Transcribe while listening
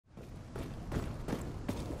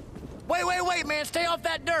Wait, man, stay off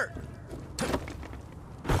that dirt.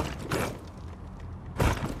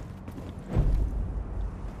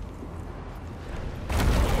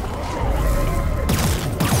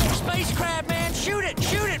 Space crab, man, shoot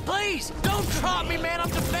it, please. Don't drop me, man, I'm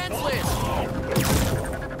defenseless.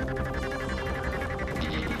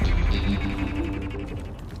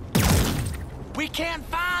 We can't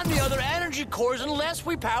find the other energy cores unless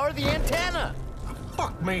we power the antenna.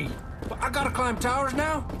 Fuck me. I gotta climb towers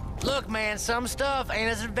now? Look, man, some stuff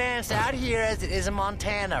ain't as advanced out here as it is in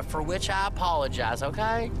Montana, for which I apologize,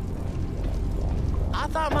 okay? I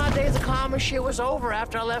thought my days of climbing shit was over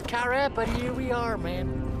after I left Kyrette, but here we are,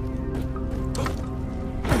 man.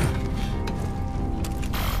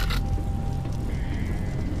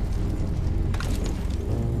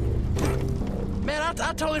 Man,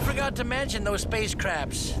 I totally forgot to mention those space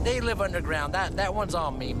crabs. They live underground. That one's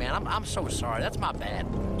on me, man. I'm so sorry. That's my bad.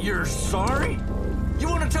 You're sorry? You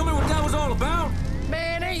wanna tell me what that was all about?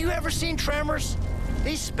 Man, ain't you ever seen Tremors?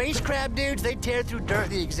 These space crab dudes, they tear through dirt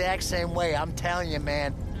the exact same way, I'm telling you,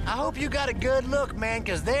 man. I hope you got a good look, man,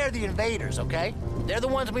 because they're the invaders, okay? They're the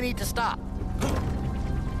ones we need to stop.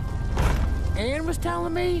 Ann was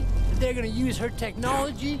telling me that they're gonna use her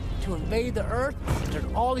technology to invade the Earth and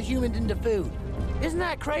turn all the humans into food. Isn't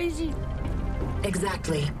that crazy?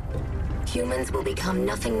 Exactly. Humans will become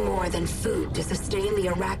nothing more than food to sustain the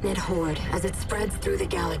arachnid horde as it spreads through the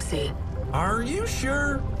galaxy. Are you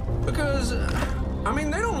sure? Because, I mean,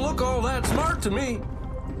 they don't look all that smart to me.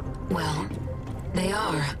 Well, they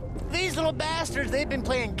are. These little bastards, they've been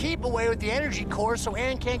playing keep away with the energy cores so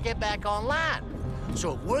Ann can't get back online.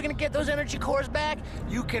 So if we're gonna get those energy cores back,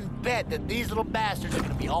 you can bet that these little bastards are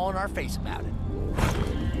gonna be all in our face about it.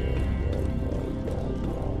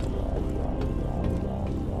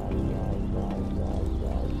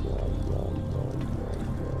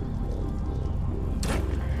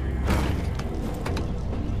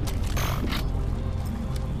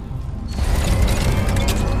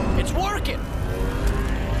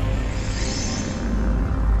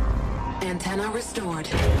 Antenna restored.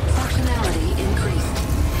 Functionality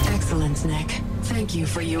increased. Excellent, Nick. Thank you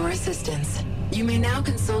for your assistance. You may now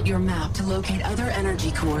consult your map to locate other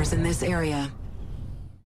energy cores in this area.